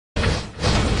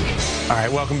All right,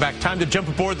 welcome back. Time to jump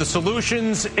aboard the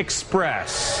Solutions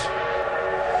Express.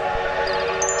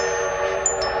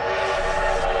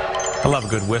 I love a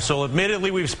good whistle.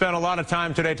 Admittedly, we've spent a lot of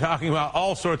time today talking about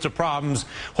all sorts of problems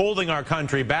holding our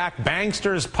country back.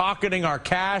 Banksters pocketing our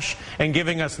cash and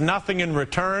giving us nothing in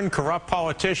return. Corrupt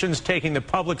politicians taking the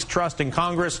public's trust in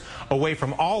Congress away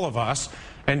from all of us.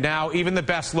 And now even the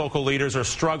best local leaders are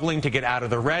struggling to get out of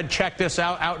the red. Check this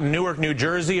out. Out in Newark, New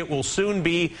Jersey, it will soon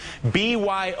be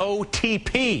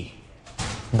BYOTP.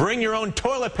 Bring your own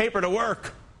toilet paper to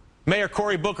work. Mayor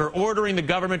Cory Booker ordering the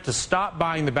government to stop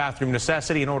buying the bathroom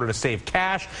necessity in order to save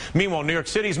cash. Meanwhile, New York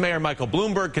City's Mayor Michael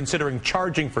Bloomberg considering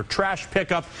charging for trash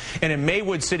pickup. And in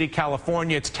Maywood City,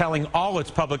 California, it's telling all its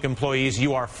public employees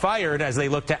you are fired as they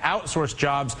look to outsource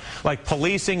jobs like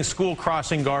policing, school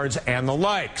crossing guards, and the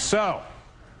like. So,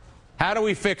 how do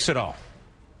we fix it all?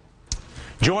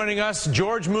 Joining us,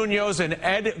 George Munoz and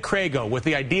Ed Crego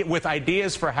with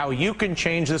ideas for how you can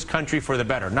change this country for the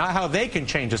better. Not how they can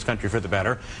change this country for the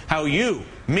better, how you,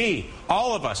 me,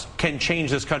 all of us can change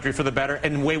this country for the better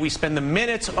in the way we spend the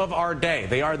minutes of our day.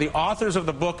 They are the authors of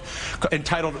the book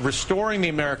entitled Restoring the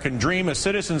American Dream, a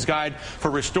citizen's guide for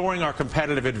restoring our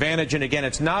competitive advantage. And again,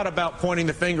 it's not about pointing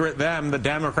the finger at them, the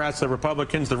Democrats, the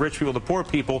Republicans, the rich people, the poor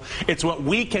people. It's what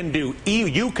we can do,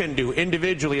 you can do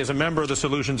individually as a member of the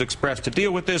Solutions Express to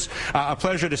deal with this. A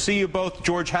pleasure to see you both.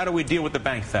 George, how do we deal with the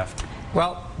bank theft?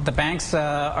 Well, the banks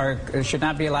should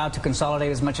not be allowed to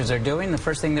consolidate as much as they're doing. The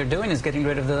first thing they're doing is getting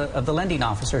rid of the lending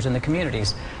officers in the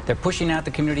communities. They're pushing out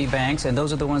the community banks, and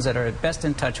those are the ones that are best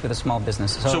in touch with the small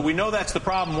business. So we know that's the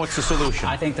problem. What's the solution?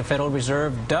 I think the Federal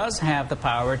Reserve does have the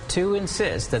power to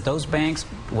insist that those banks,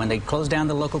 when they close down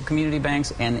the local community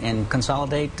banks and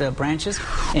consolidate branches,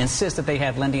 insist that they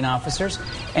have lending officers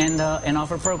and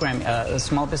offer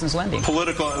small business lending.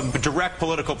 Direct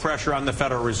political pressure on the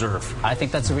Federal Reserve. I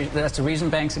think that's the reason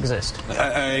banks exist.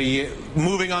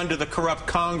 Moving on to the corrupt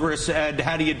Congress, Ed,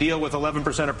 how do you deal with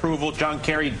 11% approval, John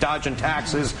Kerry dodging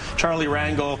taxes, Charlie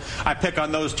Rangel? I pick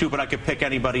on those two, but I could pick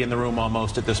anybody in the room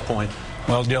almost at this point.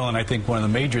 Well, Dylan, I think one of the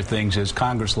major things is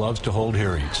Congress loves to hold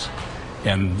hearings.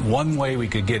 And one way we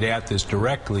could get at this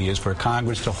directly is for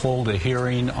Congress to hold a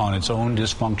hearing on its own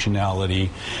dysfunctionality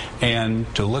and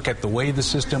to look at the way the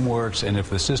system works, and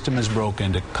if the system is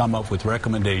broken, to come up with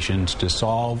recommendations to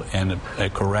solve and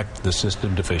correct the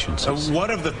system deficiencies.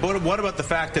 What about the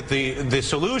fact that the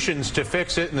solutions to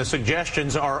fix it and the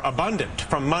suggestions are abundant,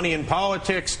 from money in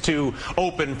politics to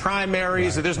open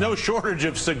primaries? There's no shortage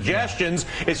of suggestions.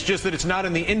 It's just that it's not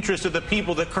in the interest of the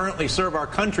people that currently serve our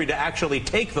country to actually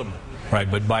take them. Right,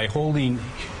 but by holding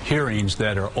hearings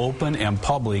that are open and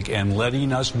public and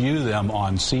letting us view them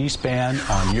on C-SPAN,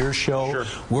 on your show,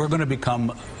 we're going to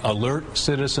become alert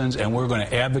citizens, and we're going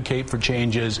to advocate for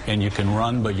changes, and you can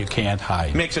run, but you can't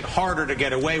hide. Makes it harder to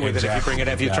get away with it if you bring it,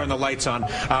 if you turn the lights on.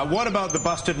 What about the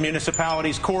busted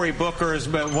municipalities? Cory Booker is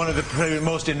one of the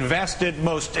most invested,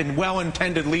 most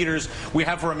well-intended leaders we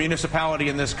have for a municipality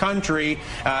in this country,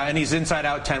 and he's inside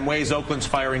out 10 ways. Oakland's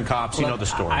firing cops. You know the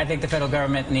story. I think the federal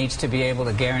government needs to be able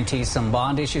to guarantee some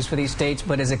bond issues for these states,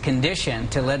 but as a condition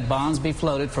to let bonds be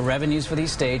floated for revenues for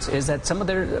these states is that some of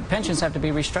their pensions have to be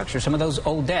restructured, some of those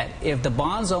old debt. If the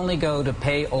bonds only go to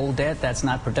pay old debt, that's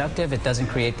not productive. It doesn't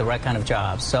create the right kind of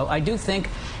jobs. So I do think,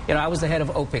 I was the head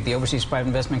of OPIC, the Overseas Private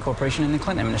Investment Corporation, in the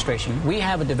Clinton administration. We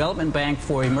have a development bank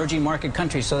for emerging market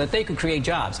countries so that they could create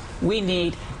jobs. We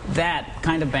need that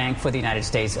kind of bank for the United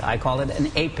States. I call it an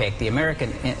APIC, the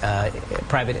American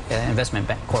Private Investment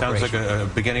Bank Corporation. Sounds like a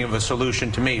beginning of a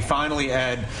solution to me. Finally,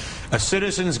 Ed, a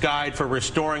citizen's guide for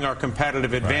restoring our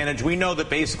competitive advantage. Right. We know that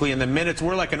basically in the minutes,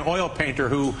 we're like an oil painter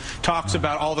who talks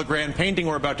about all the grand painting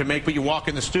we're about to make, but you walk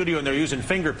in the studio and they're using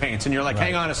finger paints, and you're like,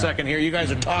 hang on a second here, you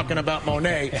guys are talking about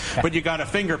Monet, but you got a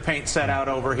finger paint set out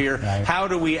over here. Right. How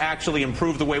do we actually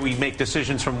improve the way we make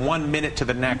decisions from 1 minute to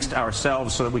the next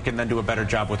ourselves so that we can then do a better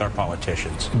job with our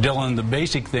politicians? Dylan, the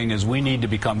basic thing is we need to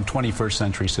become 21st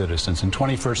century citizens, and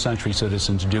 21st century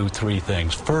citizens do three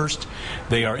things. First,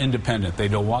 they are independent. They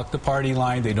don't walk the party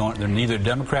line. They're neither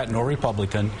Democrat nor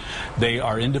Republican. They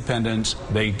are independents.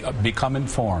 They become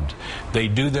informed. They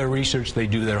do their research. They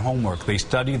do their homework. They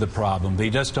study the problem.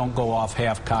 They just don't go off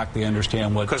half-cocked. They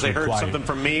understand what's because they heard something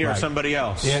from me or somebody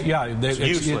else. It's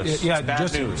useless. It's bad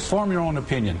just news. Form your own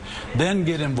opinion. Then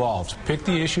get involved. Pick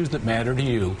the issues that matter to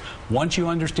you. Once you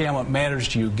understand what matters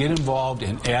to you, get involved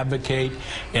and advocate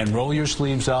and roll your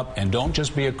sleeves up, and don't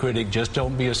just be a critic. Just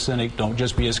don't be a cynic. Don't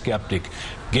just be a skeptic.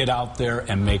 Get out there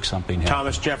and make some something happen.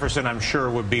 Thomas Jefferson, I'm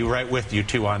sure, would be right with you,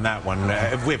 too, on that one.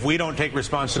 If we don't take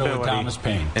responsibility. So would Thomas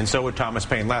Paine. And so would Thomas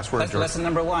Paine. Last word, George. Lesson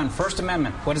number one, First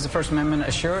Amendment. What does the First Amendment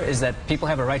assure? Is that people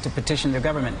have a right to petition their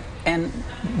government. And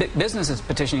business is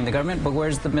petitioning the government, but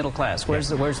where's the middle class? Where's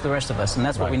the rest of us? And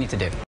that's what we need to do.